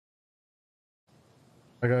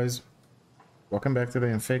Hi guys, welcome back to the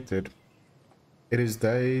Infected. It is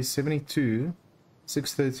day 72,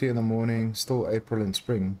 6:30 in the morning, still April in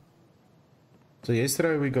spring. So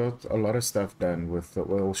yesterday we got a lot of stuff done with the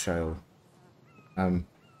oil shale.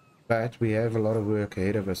 But we have a lot of work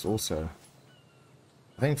ahead of us also.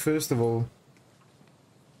 I think first of all,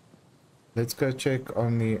 let's go check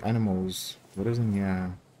on the animals. What is in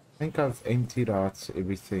here? I think I've emptied out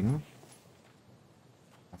everything.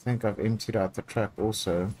 I think I've emptied out the truck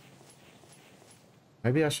also.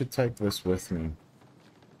 Maybe I should take this with me.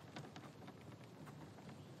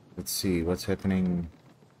 Let's see what's happening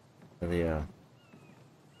over here.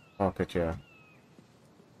 Pocket here.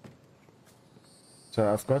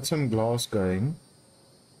 So I've got some glass going.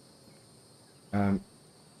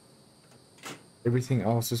 Everything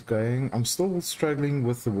else is going. I'm still struggling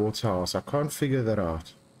with the waterhouse. I can't figure that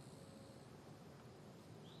out.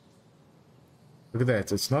 Look at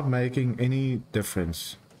that. It's not making any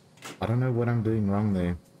difference. I don't know what I'm doing wrong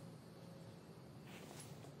there.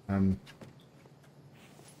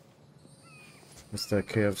 Let's take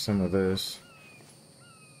care of some of this.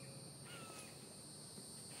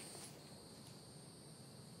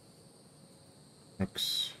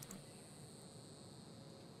 Next.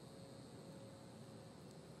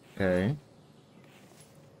 Okay.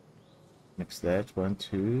 Mix that. 1,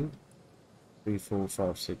 2, 3, 4,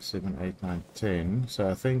 5, 6, 7, 8, 9, 10. So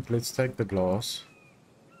I think let's take the glass.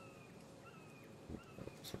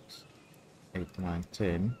 6, 8, 9,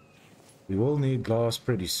 10. We will need glass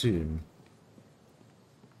pretty soon.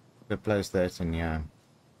 Place that in here.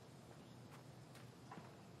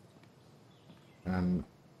 But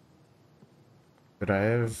I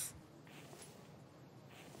have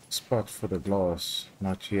a spot for the glass,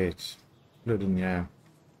 not yet. Put it in here.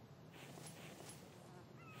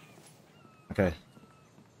 Okay.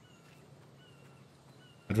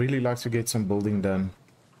 I'd really like to get some building done.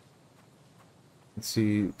 Let's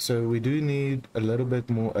see. So we do need a little bit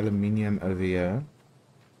more aluminium over here.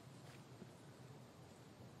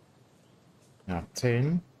 Now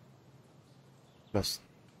 10 plus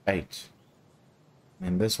 8.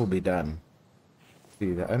 And this will be done.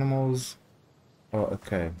 See, the animals are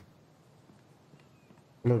okay.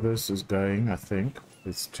 All of this is going, I think.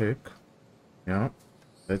 Let's check. Yeah,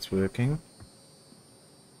 that's working.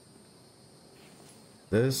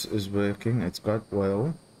 This is working. It's got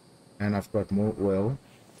oil. And I've got more oil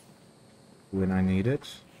when I need it.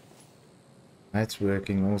 That's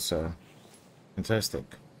working also. Fantastic.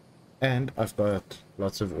 And I've got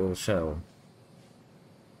lots of oil shale.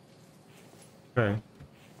 Okay.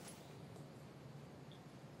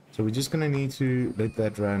 So we're just going to need to let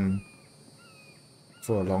that run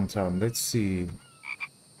for a long time. Let's see.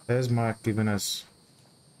 Has Mike given us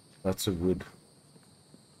lots of wood?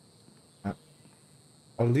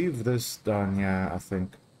 I'll leave this down here, I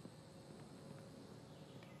think.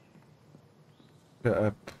 Go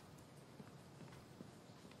up.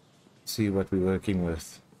 See what we're working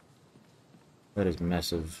with. That is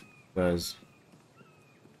massive, guys.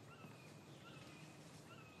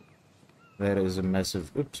 That is a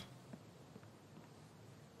massive... Oops.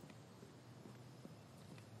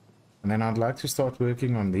 And then I'd like to start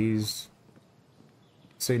working on these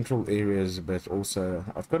central areas a bit also.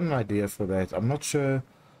 I've got an idea for that. I'm not sure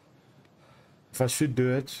if I should do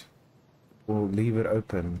it or leave it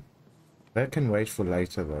open. That can wait for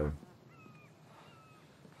later though.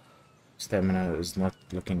 Stamina is not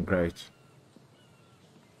looking great.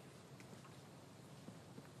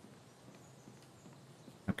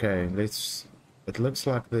 Okay, let's... It looks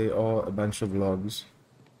like there are a bunch of logs.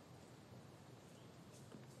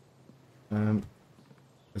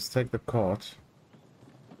 Let's take the cart.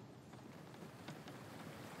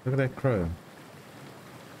 Look at that crow.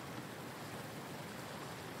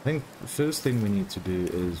 I think the first thing we need to do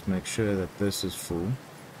is make sure that this is full.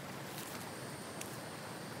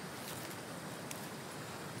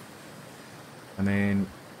 And then...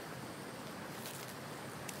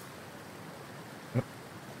 Oh.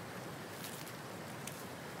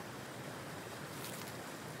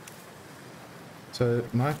 So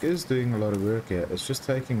Mike is doing a lot of work here. It's just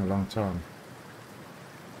taking a long time.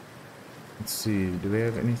 Let's see, do we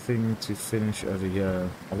have anything to finish over here?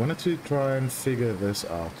 I wanted to try and figure this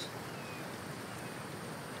out.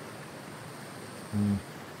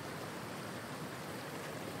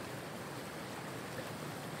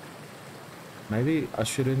 Maybe I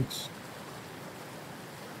shouldn't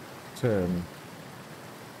turn.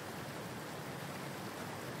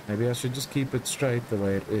 Maybe I should just keep it straight the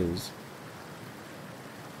way it is.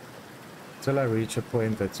 Till I reach a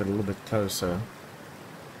point that's a little bit closer.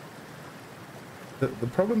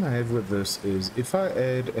 The problem I have with this is if I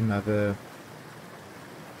add another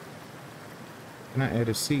Can I add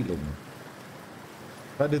a ceiling?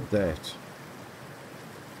 If I did that,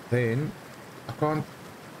 then I can't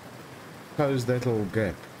close that little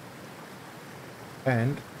gap.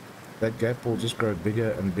 And that gap will just grow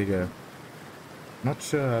bigger and bigger. Not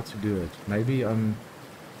sure how to do it. Maybe I'm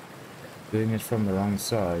doing it from the wrong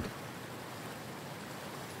side.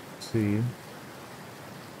 Let's see.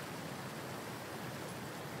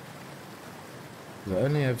 I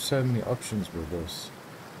only have so many options with this.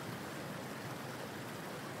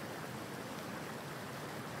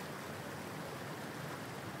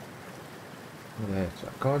 Look at that.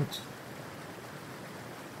 I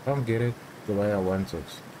can't get it the way I want it.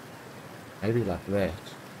 Maybe like that.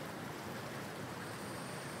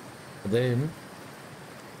 But then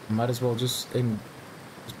I might as well just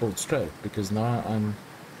build straight, because now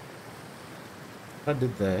if I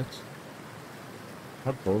did that,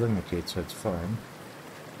 not building it yet, so it's fine.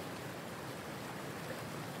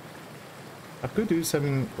 I could do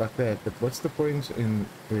something like that, but what's the point in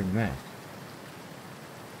doing that?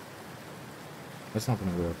 That's not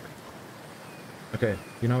gonna work. Okay,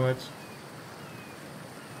 you know what?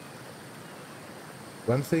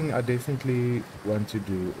 One thing I definitely want to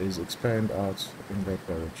do is expand out in that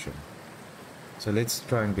direction. So let's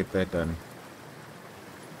try and get that done.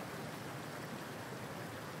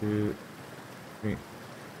 2, 3.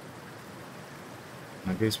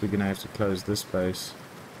 I guess we're gonna have to close this space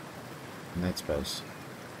and that space.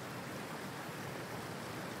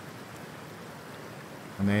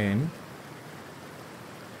 And then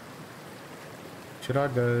should I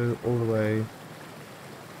go all the way?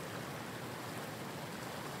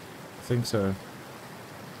 I think so.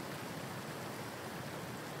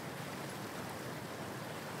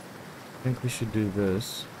 I think we should do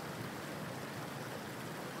this.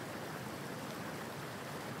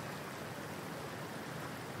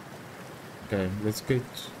 Okay, let's get... It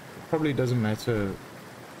probably doesn't matter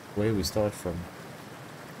where we start from.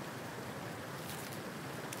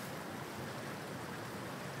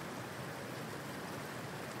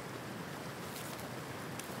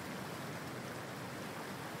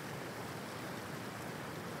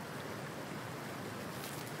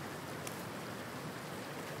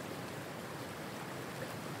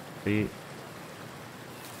 And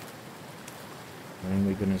then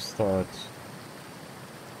we're gonna start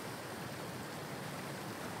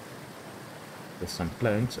with some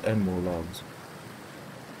planks and more logs.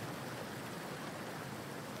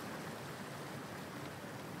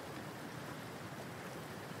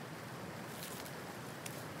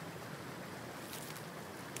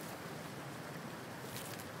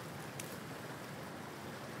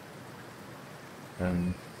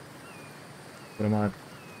 What am I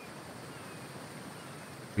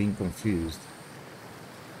being confused?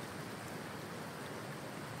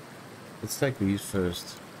 Let's take these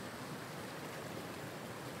first.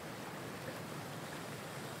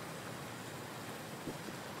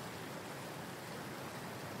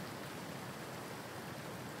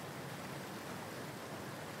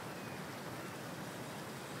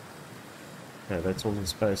 Okay, that's all the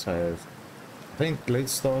space I have. I think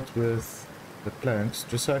let's start with the planks,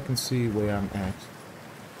 just so I can see where I'm at.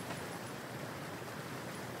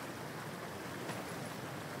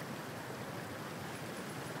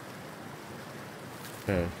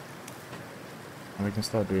 Okay, and we can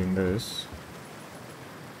start doing this.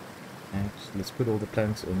 And let's put all the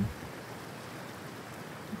planks in.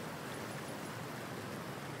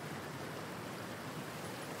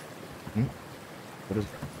 What is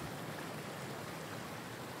that?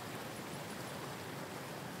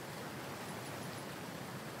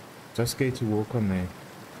 Just scared to walk on there.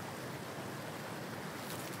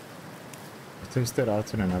 I'll test that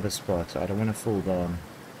out in another spot. I don't want to fall down.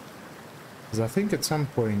 Because I think at some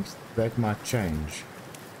point that might change.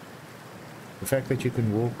 The fact that you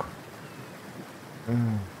can walk...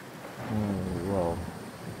 Oh, wow.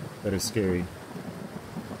 That is scary.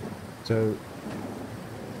 So, you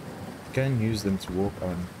can use them to walk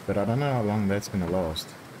on, but I don't know how long that's going to last.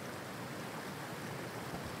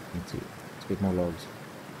 Let's get more logs.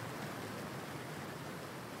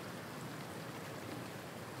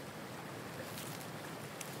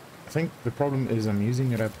 I think the problem is I'm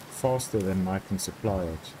using it up faster than I can supply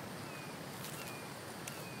it.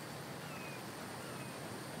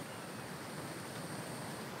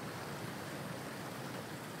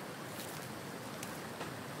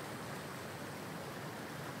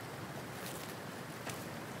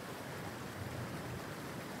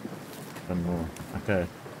 One more. Okay.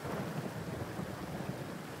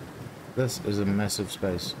 This is a massive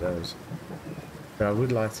space, guys. But I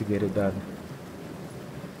would like to get it done.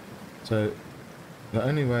 So, the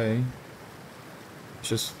only way is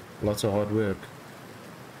just lots of hard work.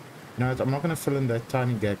 You know what, I'm not going to fill in that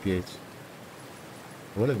tiny gap yet.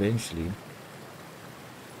 I will eventually.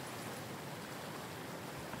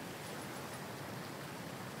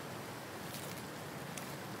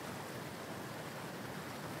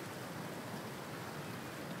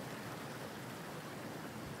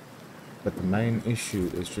 But the main issue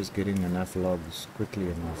is just getting enough logs quickly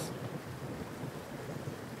enough.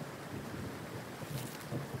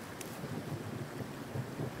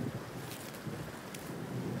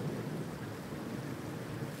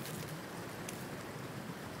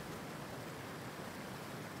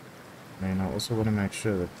 And I also want to make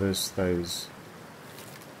sure that this stays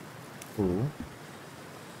full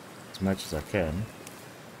as much as I can.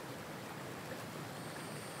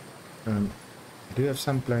 I do have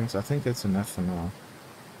some planks. I think that's enough for now.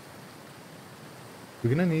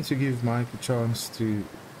 We're gonna need to give Mike a chance to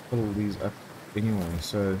fill these up anyway,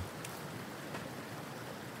 so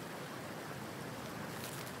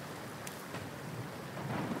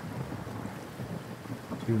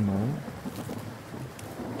two more.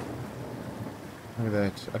 Look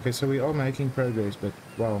at that. Okay, so we are making progress, but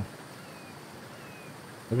wow.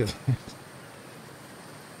 Look at that.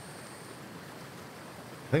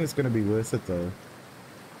 I think it's gonna be worth it though.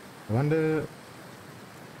 I wonder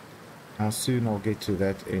how soon I'll get to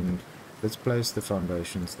that end. Let's place the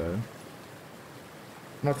foundations though.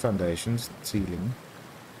 Not foundations, ceiling.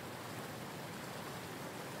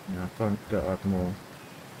 No, I can't go up more.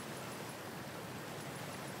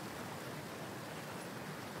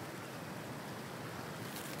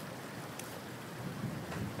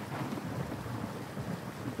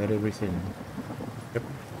 That everything. Yep.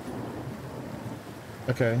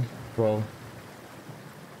 Okay, well,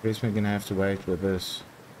 I guess we're gonna have to wait with this.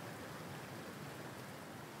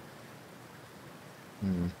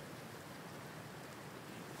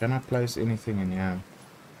 Can I place anything in here?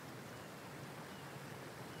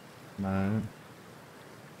 No.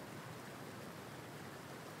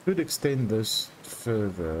 Could extend this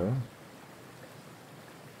further.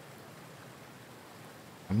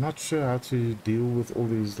 I'm not sure how to deal with all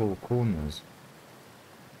these little corners.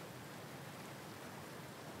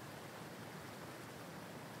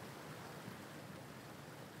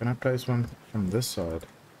 Can I place one from this side?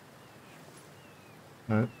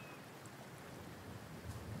 No.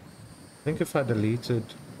 I think if I deleted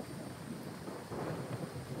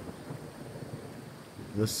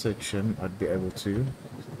this section, I'd be able to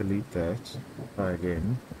delete that. Try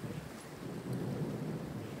again.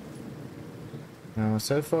 Now,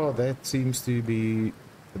 so far that seems to be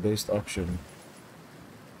the best option.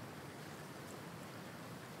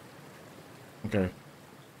 Okay.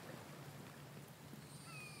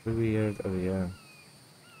 What do we have over here?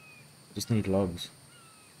 Just need logs.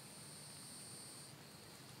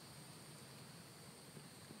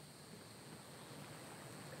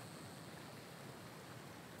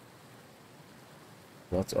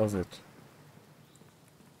 Lots of it.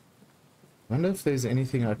 Wonder if there's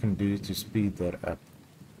anything I can do to speed that up.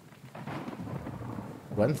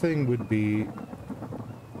 One thing would be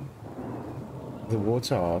the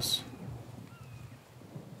waterhouse,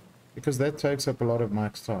 because that takes up a lot of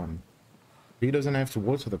Mike's time. He doesn't have to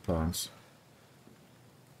water the plants.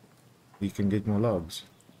 He can get more logs.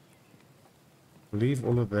 Leave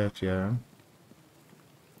all of that here.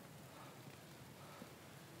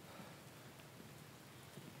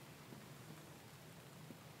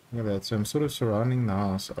 Look at that. So I'm sort of surrounding the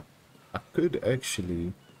house. I could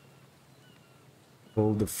actually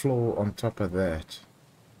build the floor on top of that.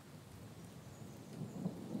 I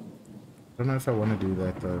don't know if I want to do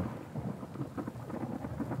that though.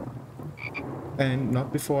 And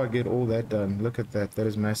not before I get all that done. Look at that. That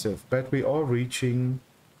is massive. But we are getting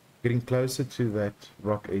closer to that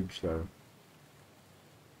rock edge though.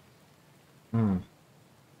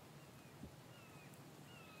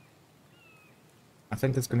 I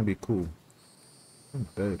think that's going to be cool. Oh,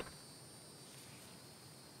 bird.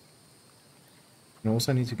 I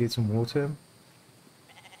also need to get some water.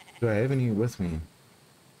 Do I have any with me?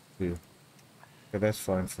 Okay, that's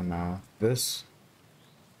fine for now. This.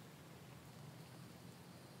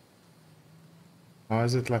 Why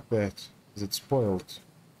is it like that? Is it spoiled?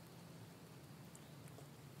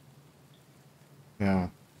 Yeah.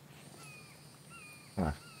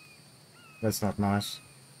 Ah, that's not nice.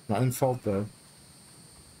 My own fault though.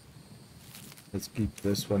 Let's keep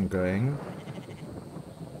this one going.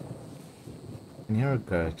 And here a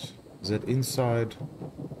goat. Is it inside?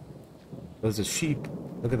 There's a sheep.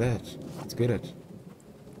 Look at that. Let's get it.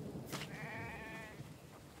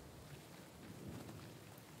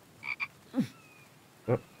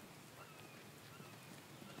 Oh.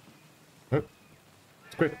 Oh.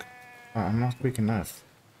 It's quick. Oh, I'm not quick enough.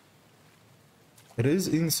 It is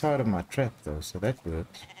inside of my trap though, so that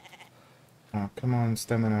works. Oh, come on,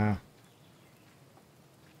 stamina.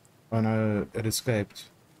 Oh no, it escaped.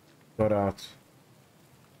 Got out.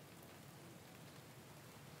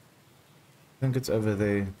 I think it's over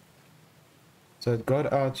there. So it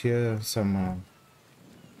got out here somehow.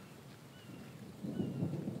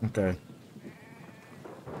 Okay.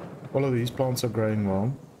 All of these plants are growing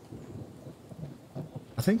well.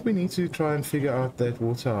 I think we need to try and figure out that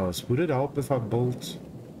waterhouse. Would it help if I built...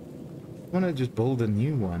 I want to just build a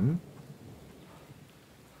new one.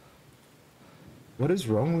 What is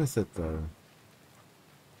wrong with it though?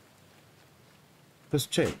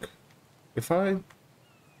 Just check. If I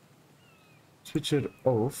switch it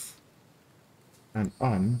off and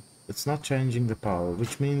on, it's not changing the power,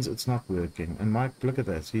 which means it's not working. And Mike, look at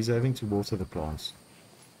that. He's having to water the plants.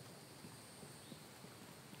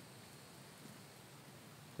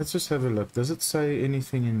 Let's just have a look. Does it say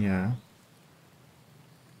anything in here?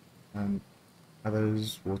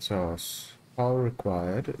 Others, waterhouse. Power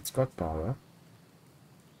required. It's got power.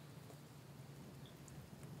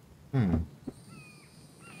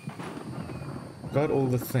 Got all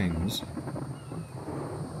the things.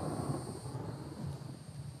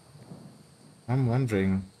 I'm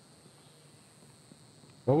wondering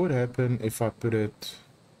what would happen if I put it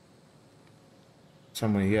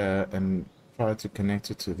somewhere here and try to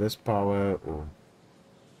connect it to this power, or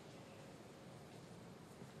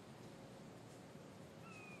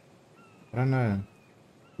I don't know.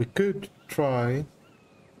 We could try.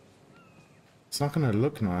 It's not going to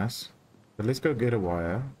look nice, but let's go get a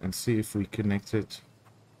wire and see if we connect it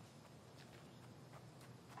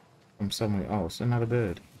from somewhere else. Another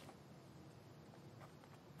bird.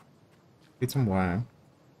 Get some wire.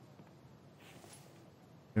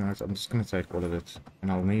 You know, I'm just going to take all of it, and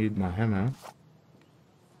I'll need my hammer.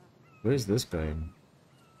 Where's this going?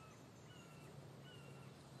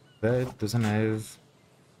 That doesn't have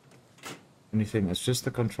anything. It's just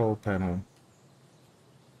the control panel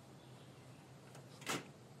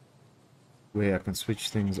where I can switch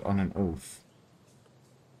things on and off.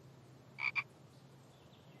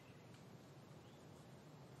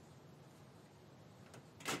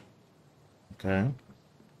 Okay.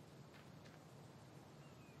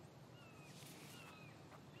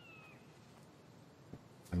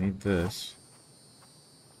 I need this.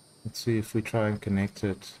 Let's see if we try and connect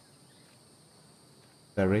it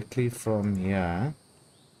directly from here.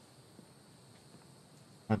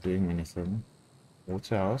 Not doing anything.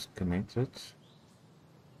 Waterhouse, connect it.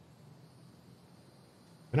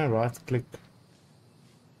 When I right click,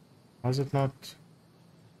 how is it not?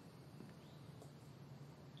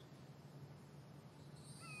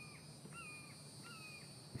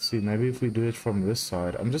 Let's see, maybe if we do it from this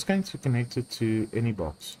side. I'm just going to connect it to any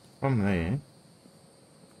box. From there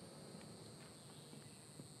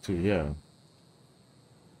to here.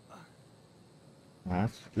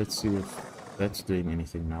 Alright, let's see if that's doing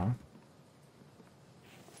anything now.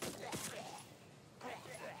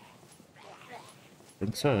 I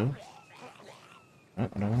think so. Oh,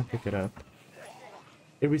 I don't want to pick it up.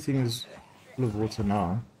 Everything is full of water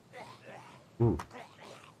now. Ooh.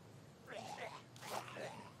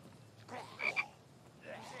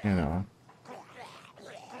 You know.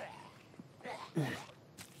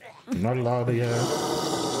 I'm not allowed to yet.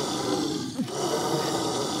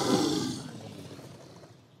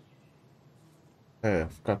 Okay,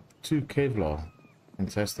 I've got 2 Kevlar.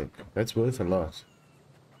 Fantastic. That's worth a lot.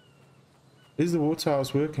 Is the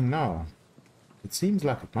waterhouse working now? It seems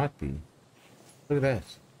like it might be. Look at that.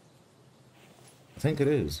 I think it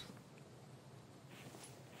is.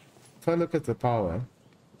 If I look at the power,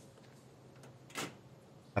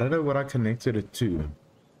 I don't know what I connected it to.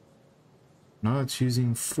 Now it's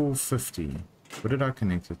using 450. What did I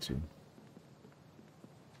connect it to?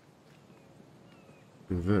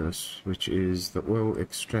 To this, which is the oil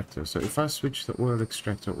extractor. So if I switch the oil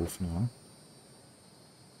extractor off now,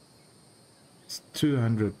 it's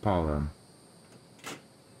 200 power.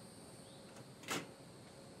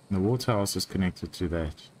 And the waterhouse is connected to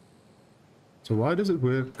that. So why does it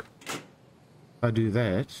work if I do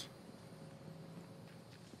that?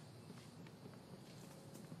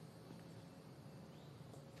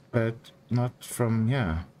 But not from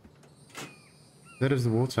here. That is the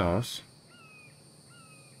waterhouse.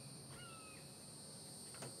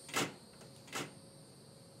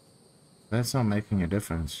 That's not making a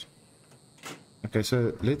difference. Okay,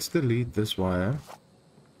 so let's delete this wire.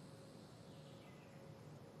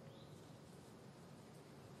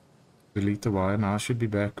 Delete the wire. Now I should be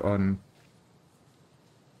back on...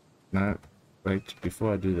 No, wait,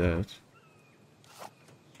 before I do that.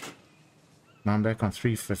 Now I'm back on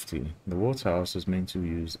 350. The waterhouse is meant to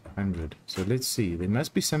use 100. So let's see. There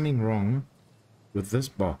must be something wrong with this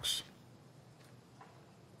box.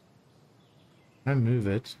 I move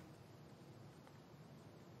it.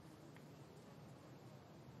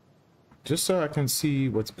 Just so I can see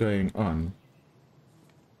what's going on.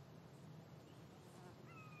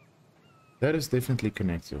 That is definitely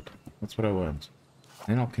connected. That's what I want.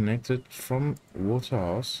 Then I'll connect it from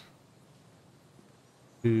waterhouse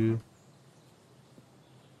to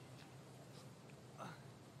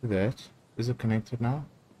that. Is it connected now?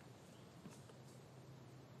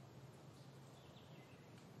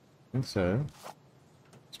 I think so.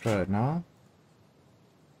 Let's try it now.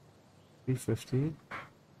 350.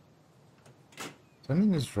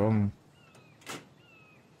 Something is wrong.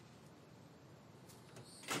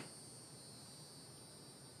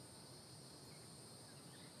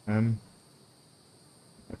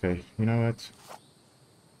 Okay, you know what?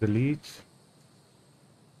 Delete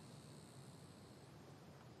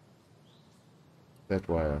that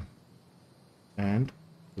wire. And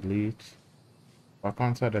delete. Why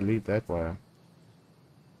can't I delete that wire?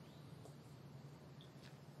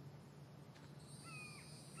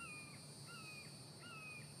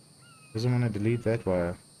 Doesn't want to delete that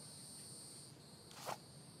wire.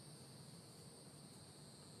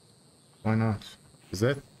 Why not? Is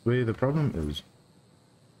that where the problem is?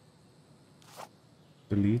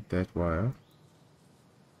 Delete that wire.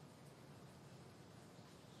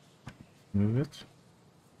 Move it.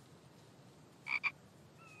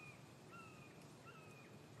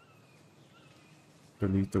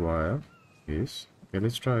 Delete the wire. Yes. Okay,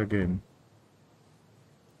 let's try again.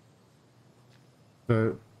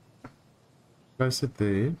 So, place it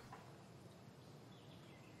there.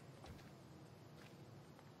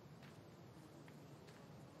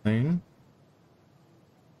 Then,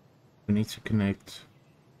 we need to connect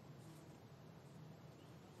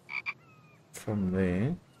from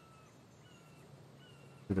there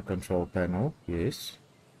to the control panel. Yes.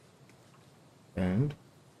 And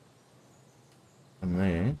from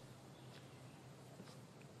there,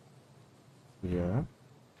 yeah.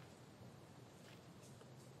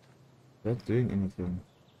 Not doing anything.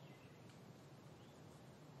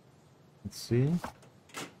 Let's see.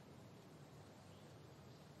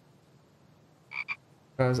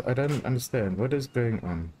 Guys, I don't understand. What is going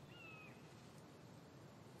on?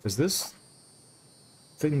 Is this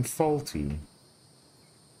thing faulty?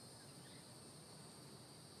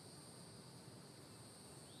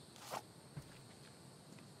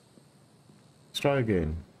 Let's try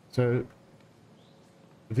again. So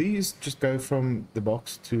these just go from the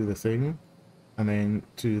box to the thing and then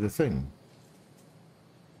to the thing.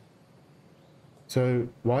 So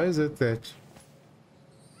why is it that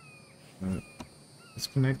let's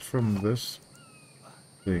connect from this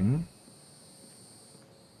thing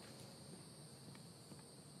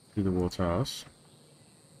to the waterhouse.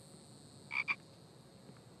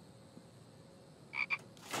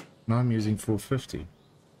 Now I'm using 450.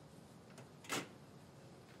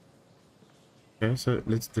 Okay, so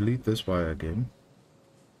let's delete this wire again.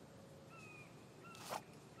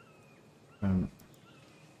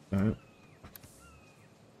 No.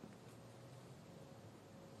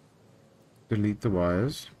 Delete the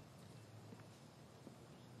wires.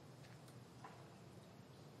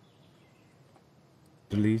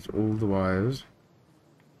 Delete all the wires.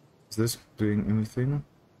 Is this doing anything? I'm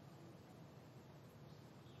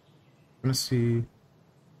gonna see.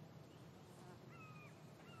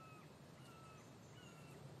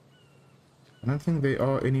 I don't think there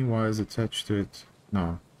are any wires attached to it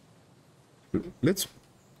now. Let's,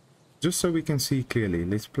 just so we can see clearly,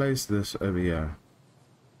 let's place this over here.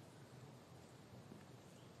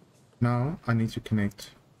 Now I need to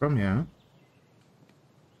connect from here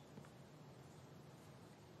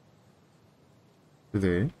to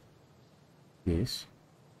there. Yes.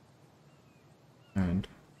 And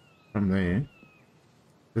from there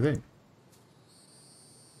to there.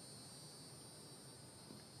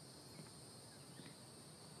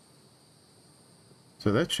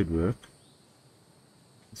 So that should work.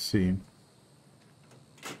 Let's see.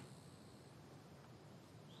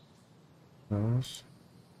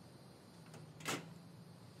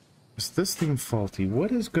 Is this thing faulty?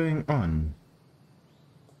 What is going on?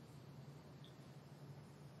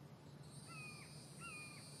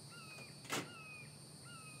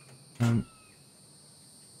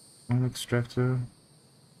 Oil extractor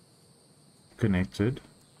connected.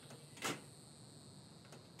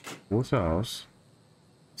 Waterhouse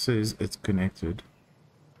says it's connected.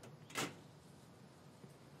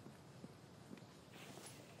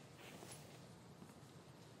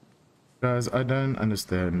 Guys, I don't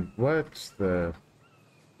understand. What the...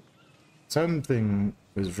 Something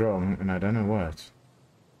is wrong, and I don't know what.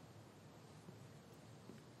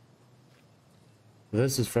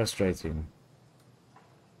 This is frustrating.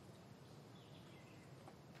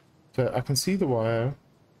 So I can see the wire.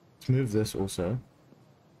 Let's move this also.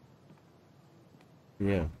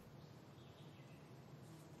 Yeah.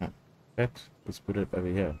 That, let's put it over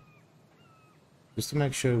here. Just to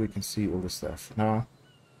make sure we can see all the stuff. Now,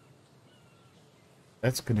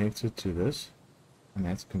 that's connected to this, and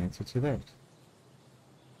that's connected to that.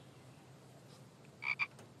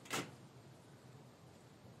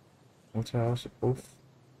 Waterhouse off.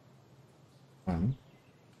 On.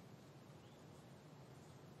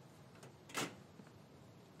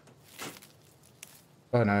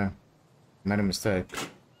 Oh no, made a mistake.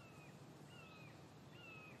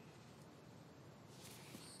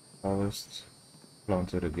 Harvest,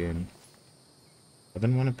 plant it again. I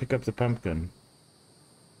didn't want to pick up the pumpkin.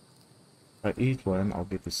 If I eat one, I'll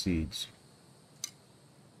get the seeds.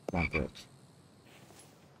 Plant that.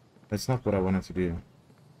 That's not what I wanted to do.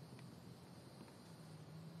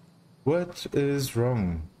 What is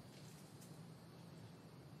wrong?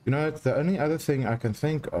 You know, the only other thing I can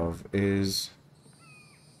think of is...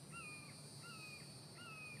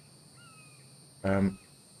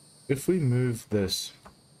 if we move this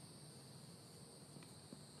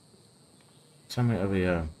somewhere over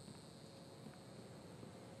here.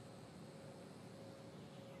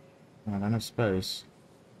 I don't have space.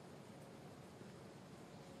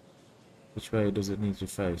 Which way does it need to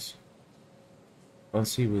face? I'll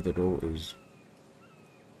see where the door is.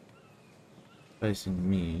 Facing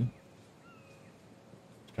me.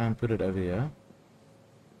 Try and put it over here.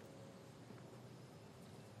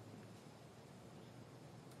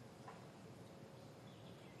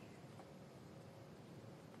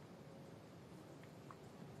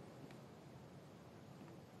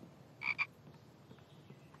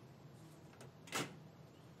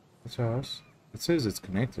 That's ours. It says it's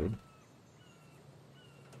connected.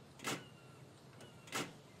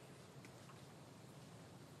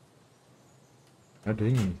 Not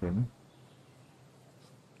doing anything.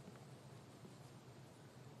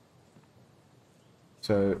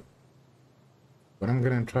 So what I'm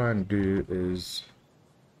gonna try and do is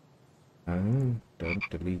don't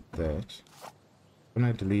delete that. I'm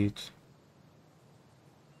gonna delete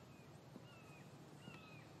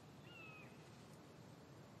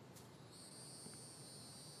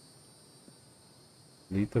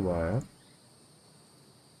the wire.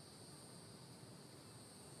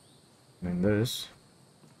 And this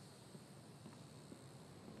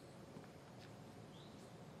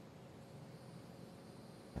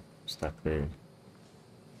stuck there.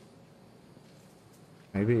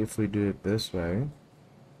 Maybe if we do it this way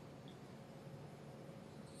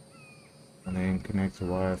and then connect the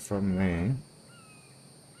wire from there.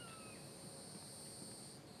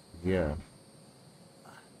 Yeah.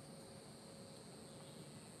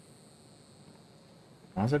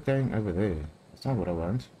 How's it going over there? That's not what I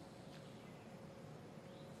want.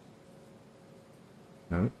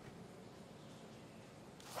 Nope.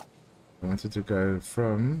 I wanted to go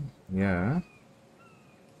from, yeah,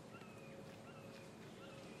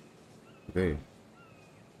 there.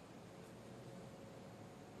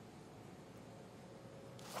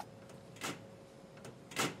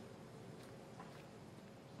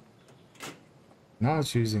 Now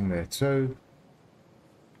it's using that, so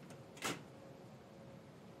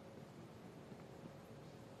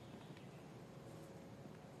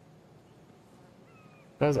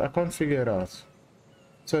guys, I can't figure it out.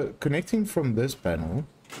 So connecting from this panel,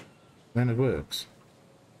 then it works.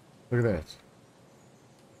 Look at that.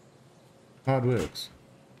 How it works.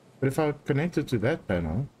 But if I connect it to that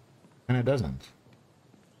panel, and it doesn't.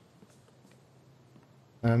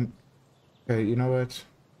 Okay, you know what?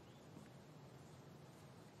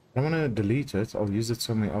 I want to delete it. I'll use it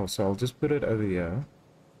somewhere else. So I'll just put it over here.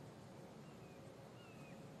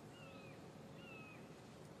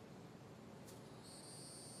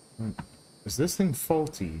 Is this thing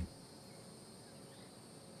faulty?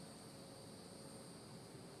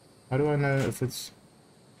 How do I know if it's...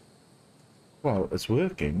 Well, it's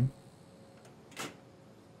working.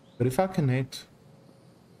 But if I connect...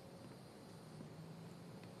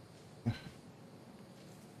 Let's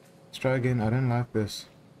try again. I don't like this.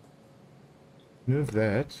 Move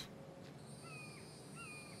that.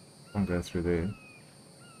 Can't go through there.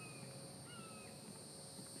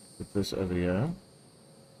 Put this over here.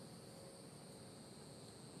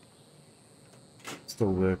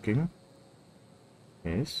 Still working.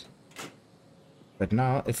 Yes. But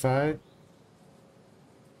now if I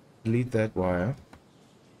delete that wire,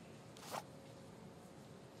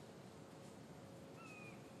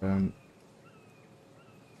 Um,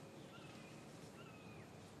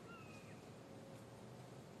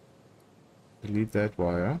 delete that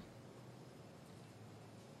wire.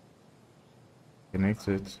 Connect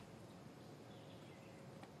it.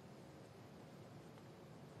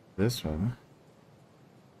 This one.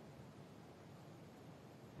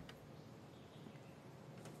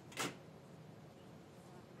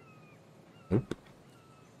 Nope.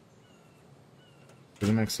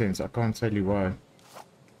 Doesn't make sense. I can't tell you why.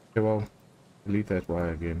 Okay, well, delete that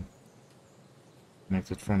wire again.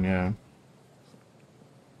 Connect it from here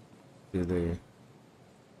to there.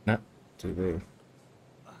 No, to there.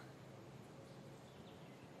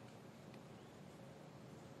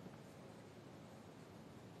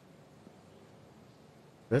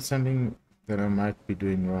 That's something that I might be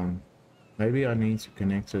doing wrong. Maybe I need to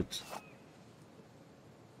connect it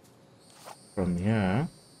from here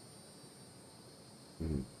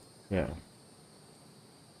to here.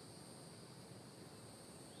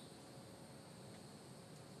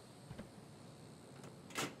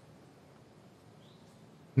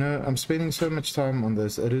 No, I'm spending so much time on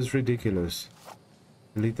this. It is ridiculous.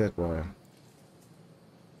 Delete that wire.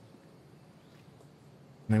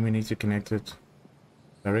 Then we need to connect it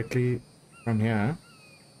directly from here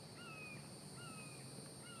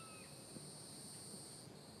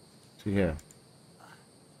to here.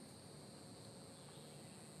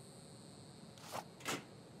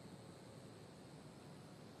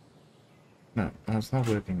 No, it's not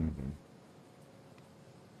working again.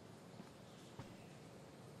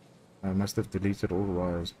 I must have deleted all the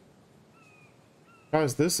wires.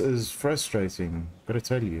 Guys, this is frustrating. Gotta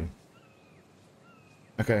tell you.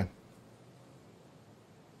 Okay.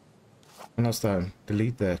 One last time.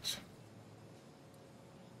 Delete that.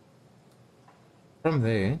 From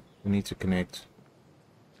there, we need to connect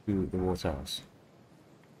to the waterhouse.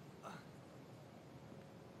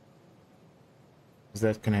 Is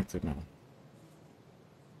that connected now?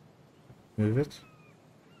 Move it.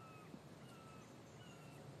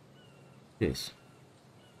 Yes.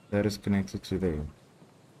 That is connected to there.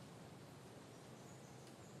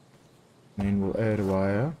 Then we'll add a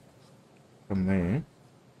wire from there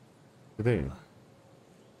to there.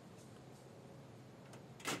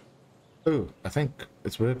 Oh, I think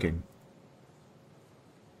it's working.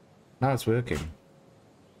 Now it's working.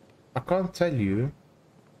 I can't tell you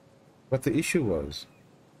what the issue was.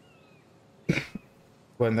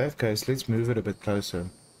 Well, in that case, let's move it a bit closer.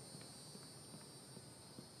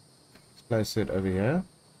 Let's place it over here.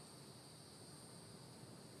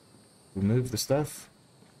 Remove the stuff.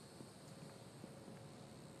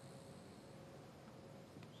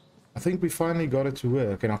 I think we finally got it to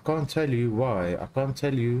work, and I can't tell you why. I can't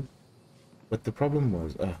tell you what the problem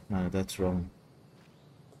was. Oh, no, that's wrong.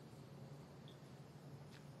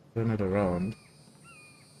 Turn it around.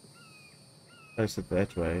 Place it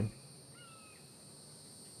that way.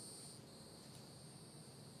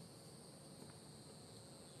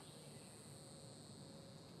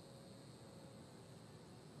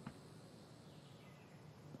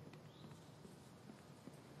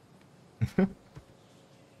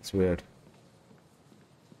 It's weird.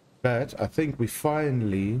 But I think we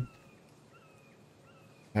finally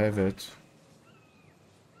have it.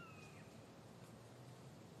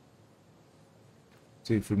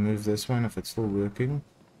 See if we move this one, if it's still working.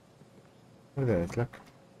 Look at that, look.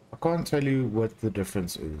 I can't tell you what the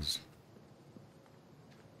difference is.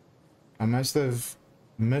 I must have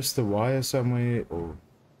missed the wire somewhere, or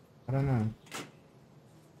I don't know.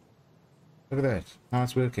 Look at that. Now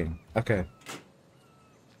it's working. Okay.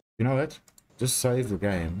 You know what? Just save the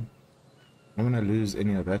game. I'm gonna lose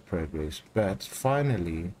any of that progress. But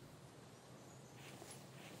finally,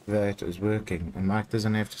 that is working. And Mike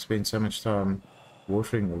doesn't have to spend so much time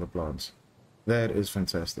watering all the plants. That is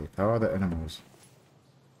fantastic. How are the animals?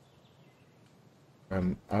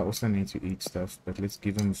 I also need to eat stuff, but let's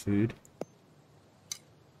give them food.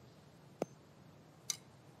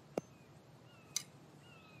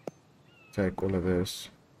 Take all of this.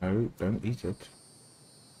 No, don't eat it.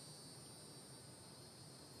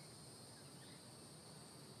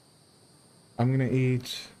 I'm gonna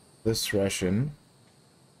eat this ration.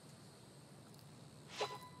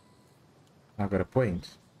 I got a point.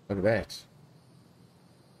 Look at that.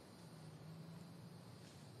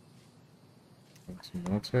 Some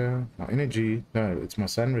water. My energy. No, it's my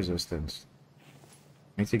sun resistance.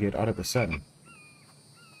 I need to get out of the sun.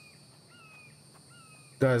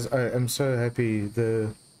 Guys, I am so happy.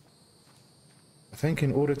 I think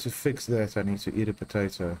in order to fix that, I need to eat a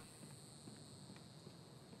potato.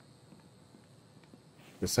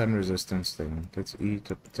 The sun resistance thing. Let's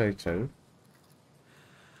eat a potato.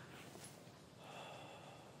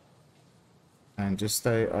 And just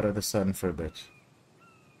stay out of the sun for a bit.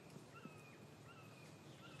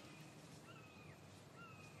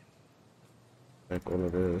 Take all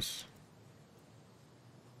of this.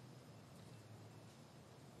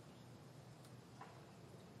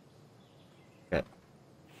 Okay.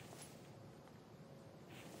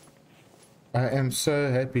 I am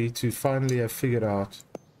so happy to finally have figured out.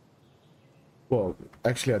 Well,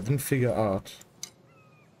 actually I didn't figure out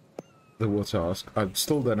the waterhouse. I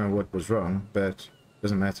still don't know what was wrong, but it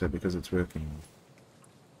doesn't matter because it's working.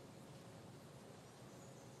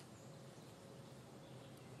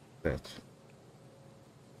 That.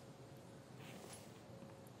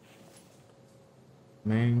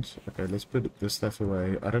 Mains. Okay, let's put this stuff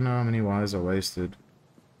away. I don't know how many wires I wasted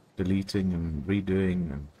deleting and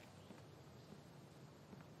redoing and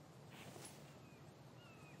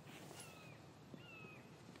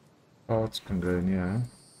parts can go in here.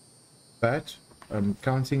 But I'm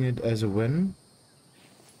counting it as a win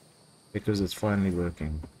because it's finally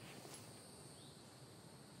working.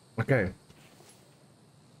 Okay.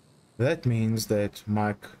 That means that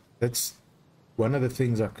Mike, that's one of the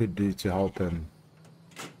things I could do to help him.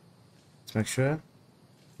 Let's make sure.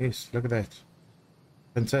 Yes, look at that.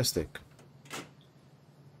 Fantastic.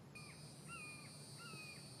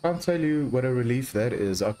 Can't tell you what a relief that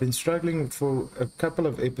is. I've been struggling for a couple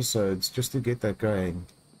of episodes just to get that going.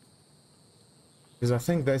 Because I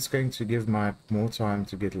think that's going to give Mike more time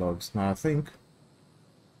to get logs. Now I think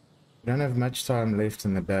we don't have much time left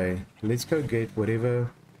in the day. Let's go get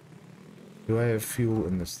whatever. Do I have fuel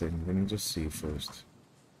in this thing? Let me just see first.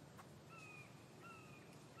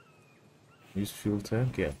 Use fuel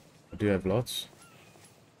tank? Yeah, I do have lots.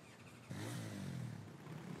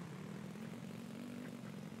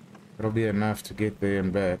 That'll be enough to get there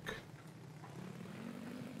and back.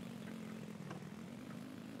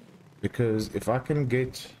 Because if I can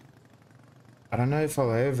get... I don't know if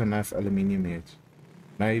I'll have enough aluminium yet.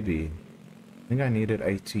 Maybe. I think I needed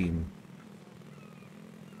 18.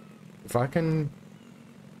 If I can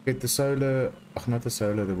get the solar... Oh, not the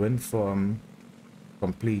solar, the wind farm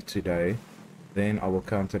complete today, then I will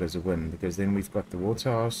count it as a win. Because then we've got the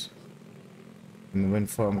waterhouse and the wind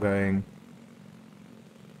farm going.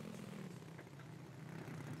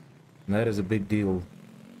 And that is a big deal.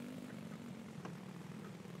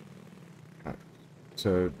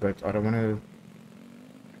 So, but I don't want to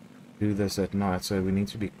do this at night, so we need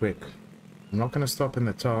to be quick. I'm not going to stop in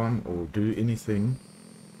the town or do anything.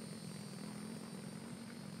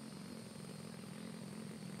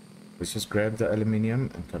 Let's just grab the aluminium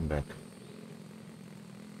and come back.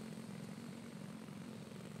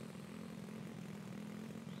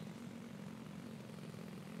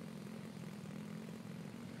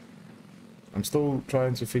 I'm still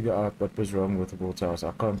trying to figure out what was wrong with the waterhouse.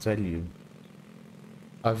 I can't tell you.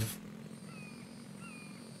 I've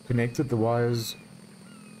connected the wires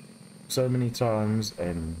so many times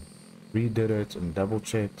and redid it and double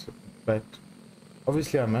checked, but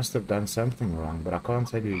obviously I must have done something wrong, but I can't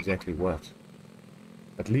tell you exactly what.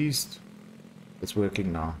 At least it's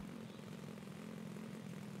working now.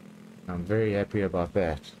 I'm very happy about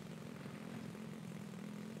that.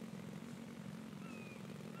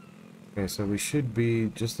 Okay, so we should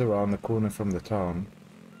be just around the corner from the town.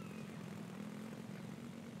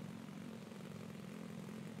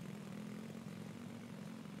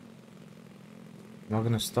 I'm not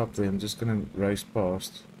going to stop there, I'm just going to race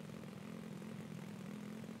past.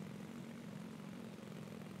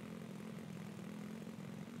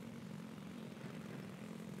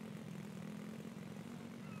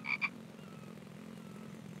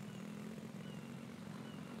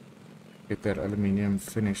 Get that aluminium,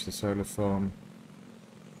 finish the solar farm.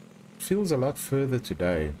 It feels a lot further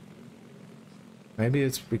today. Maybe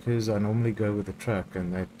it's because I normally go with the truck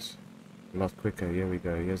and that's a lot quicker. Here we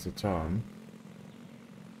go, here's the town.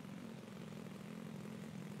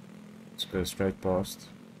 Let's go straight past.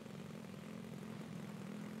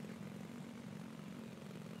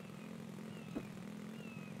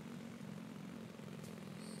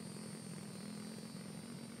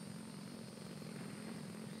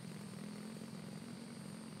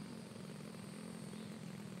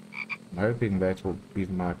 I'm hoping that will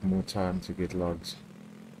give Mike more time to get logs.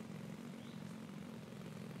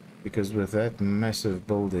 Because with that massive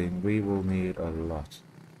building, we will need a lot.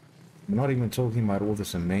 I'm not even talking about all the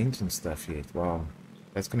cement and stuff yet. Wow,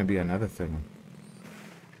 that's going to be another thing.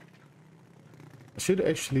 I should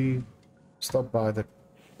actually stop by the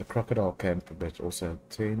crocodile camp a bit also.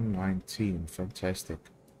 1019, fantastic.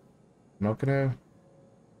 I'm not going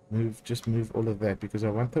to just move all of that because I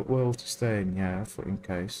want the oil to stay in here for in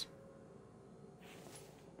case.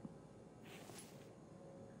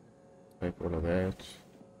 Take all of that.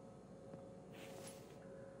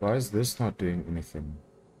 Why is this not doing anything?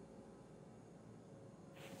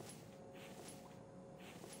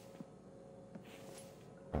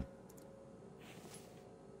 Oh.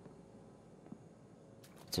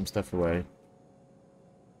 Put some stuff away.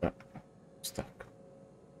 Ah, stuck.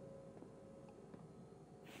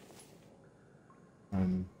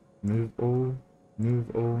 Move all,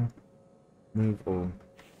 move all, move all.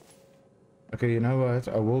 Okay, you know what?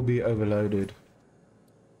 I will be overloaded.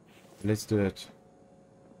 Let's do it.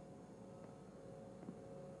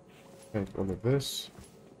 Take all of this.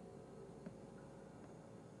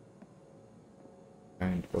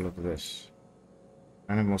 And all of this.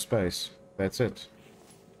 I need more space. That's it.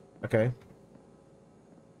 Okay.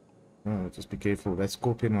 Oh, just be careful. That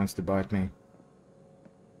scorpion wants to bite me.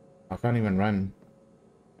 I can't even run.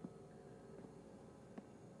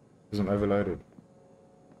 Because I'm overloaded.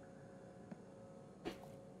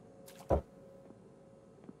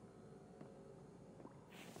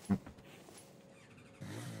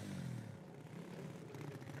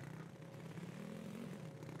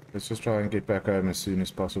 Let's just try and get back home as soon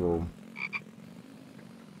as possible.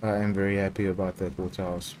 I am very happy about that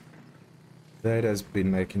waterhouse. That has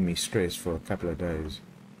been making me stress for a couple of days.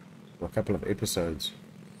 For a couple of episodes.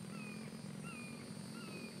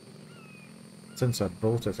 Since I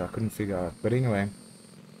built it, I couldn't figure out. But anyway,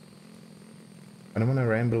 I don't want to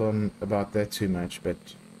ramble on about that too much, but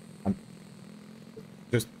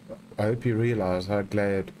I hope you realize how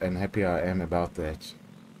glad and happy I am about that.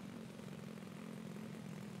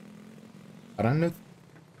 I don't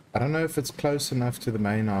know if it's close enough to the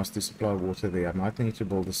main house to supply water there. I might need to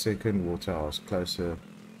build a second water house closer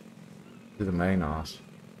to the main house.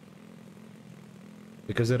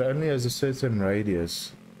 Because it only has a certain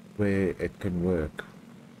radius where it can work.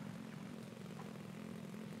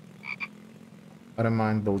 I don't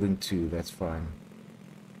mind building two, that's fine.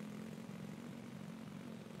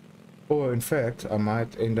 Or in fact, I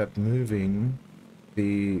might end up moving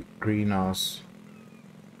the greenhouse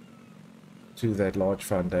to that large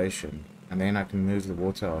foundation, and then I can move the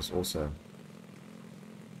water house also.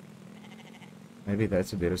 Maybe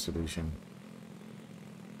that's a better solution.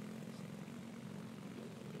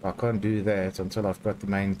 I can't do that until I've got the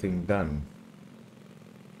main thing done.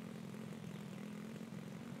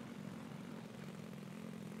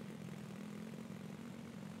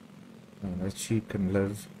 Oh, that sheep can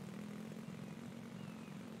live.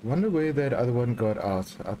 Wonder where that other one got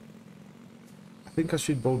out. I think I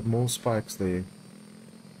should build more spikes there.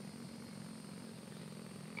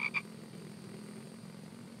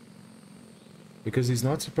 Because he's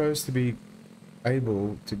not supposed to be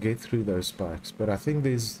able to get through those spikes, but I think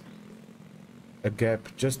there's a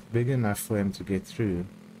gap just big enough for him to get through.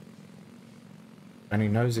 And he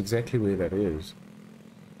knows exactly where that is.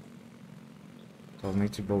 So I'll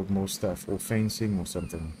need to build more stuff, or fencing or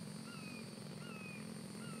something.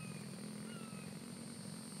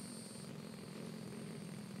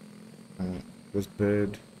 This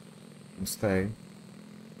bird can stay.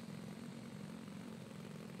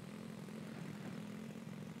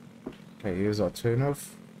 Okay, here's our turn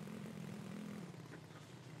off.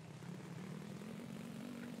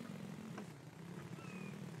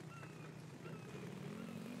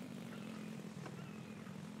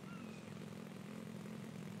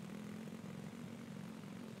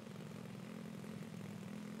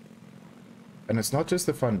 And it's not just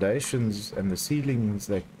the foundations and the ceilings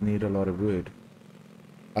that need a lot of wood.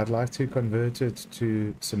 I'd like to convert it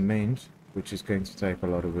to cement, which is going to take a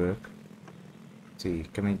lot of work. Let's see,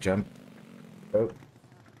 can we jump? Oh,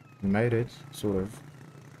 we made it, sort of.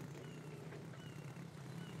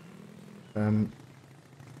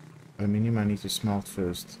 Aluminium I need to smelt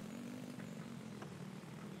first.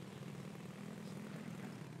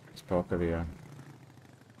 Let's park over here.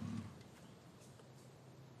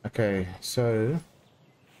 Okay, so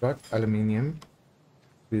got aluminium.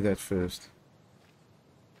 Do that first.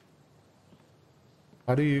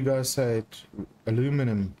 How do you guys say it?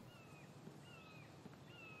 Aluminum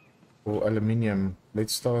or aluminium?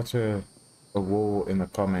 Let's start a war in the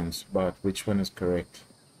comments about which one is correct.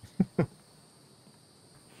 2,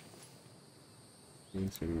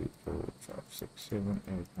 3, 4, 5, 6, 7,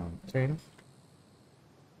 8, 9, 10.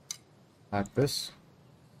 Like this.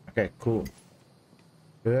 Okay, cool.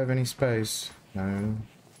 Do I have any space? No.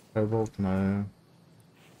 Cobalt? No.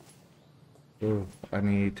 Oh, I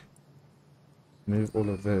need move all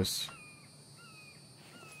of this.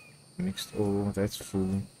 Mixed ore, that's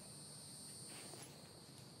full.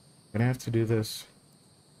 Gonna have to do this.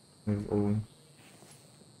 Move all.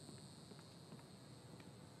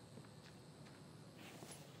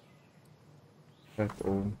 Back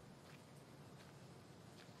all.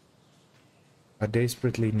 I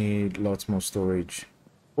desperately need lots more storage.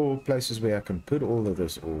 Or places where I can put all of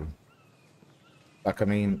this all. Like, I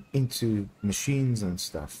mean, into machines and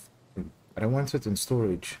stuff. I don't want it in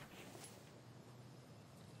storage.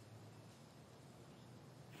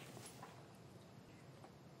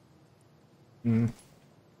 Hmm.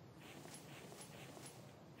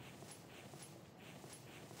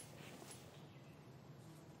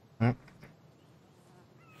 Huh?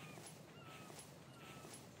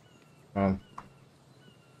 Um,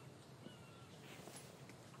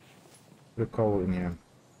 put a coal in here.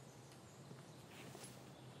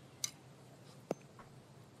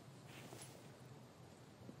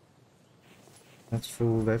 That's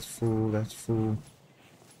full, that's full, that's full.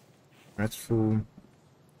 That's full.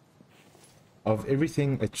 Of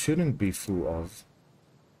everything it shouldn't be full of.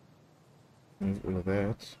 Move all of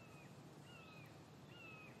that.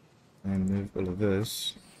 And move all of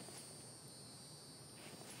this.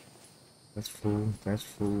 That's full, that's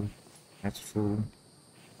full, that's full.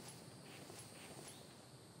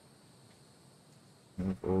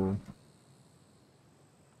 Move all.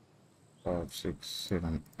 5, 6,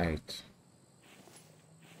 7, 8.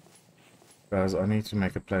 Guys, I need to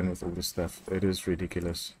make a plan with all this stuff. It is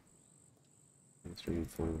ridiculous. 3,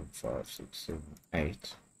 4, 5, 6, 7,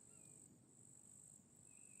 8.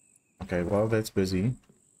 Okay, while that's busy,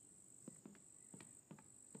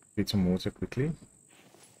 get some water quickly.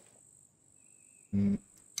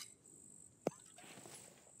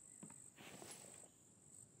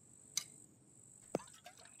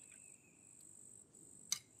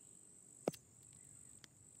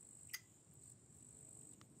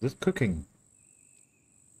 Is it cooking?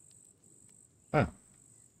 Oh.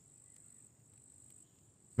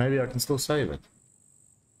 Maybe I can still save it.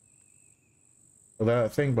 Although I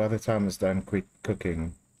think by the time it's done quick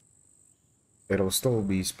cooking, it'll still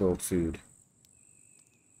be spilled food.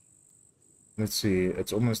 Let's see,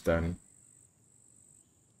 it's almost done.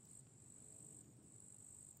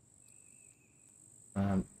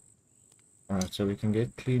 Alright, so we can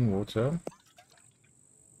get clean water.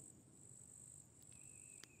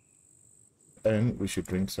 And we should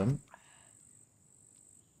drink some.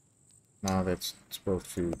 Now that's spilled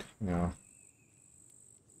food. Yeah.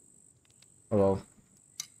 Oh well.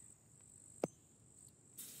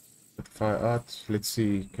 Put fire out. Let's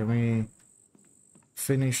see. Can we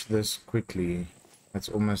finish this quickly? It's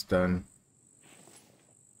almost done.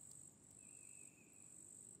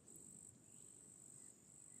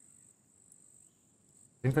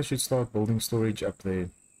 I think I should start building storage up there.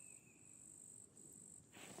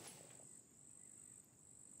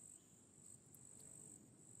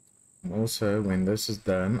 And also, when this is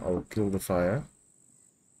done, I'll kill the fire.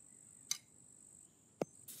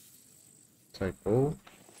 Take all.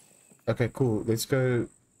 Okay, cool. Let's go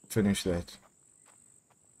finish that.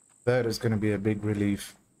 That is going to be a big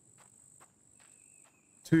relief.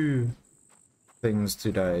 2 things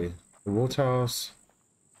today. The waterhouse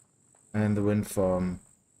and the wind farm.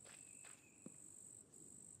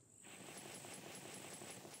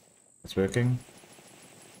 It's working.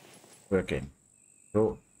 Working.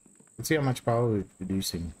 Cool. Let's see how much power we're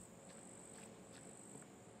producing.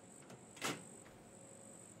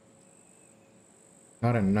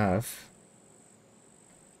 Not enough.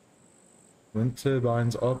 Wind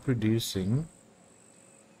turbines are producing.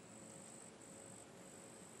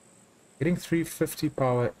 Getting 350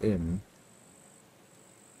 power in.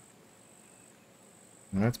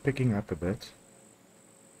 And that's picking up a bit.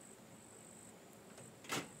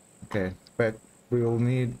 Okay, but we will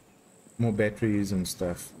need more batteries and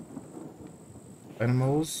stuff.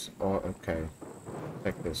 Animals are okay.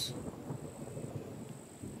 Take this.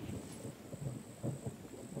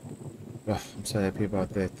 Oh, I'm so happy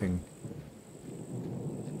about that thing.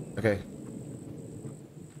 Okay.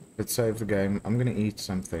 Let's save the game. I'm gonna eat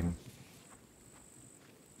something.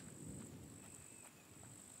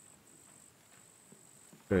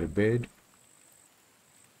 Go to bed.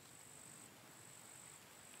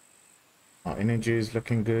 Our energy is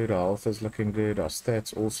looking good, our health is looking good, our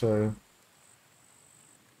stats also.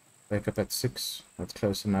 Wake up at 6, that's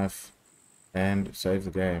close enough. And save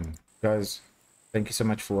the game. Guys, thank you so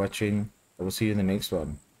much for watching. I will see you in the next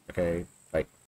one. Okay.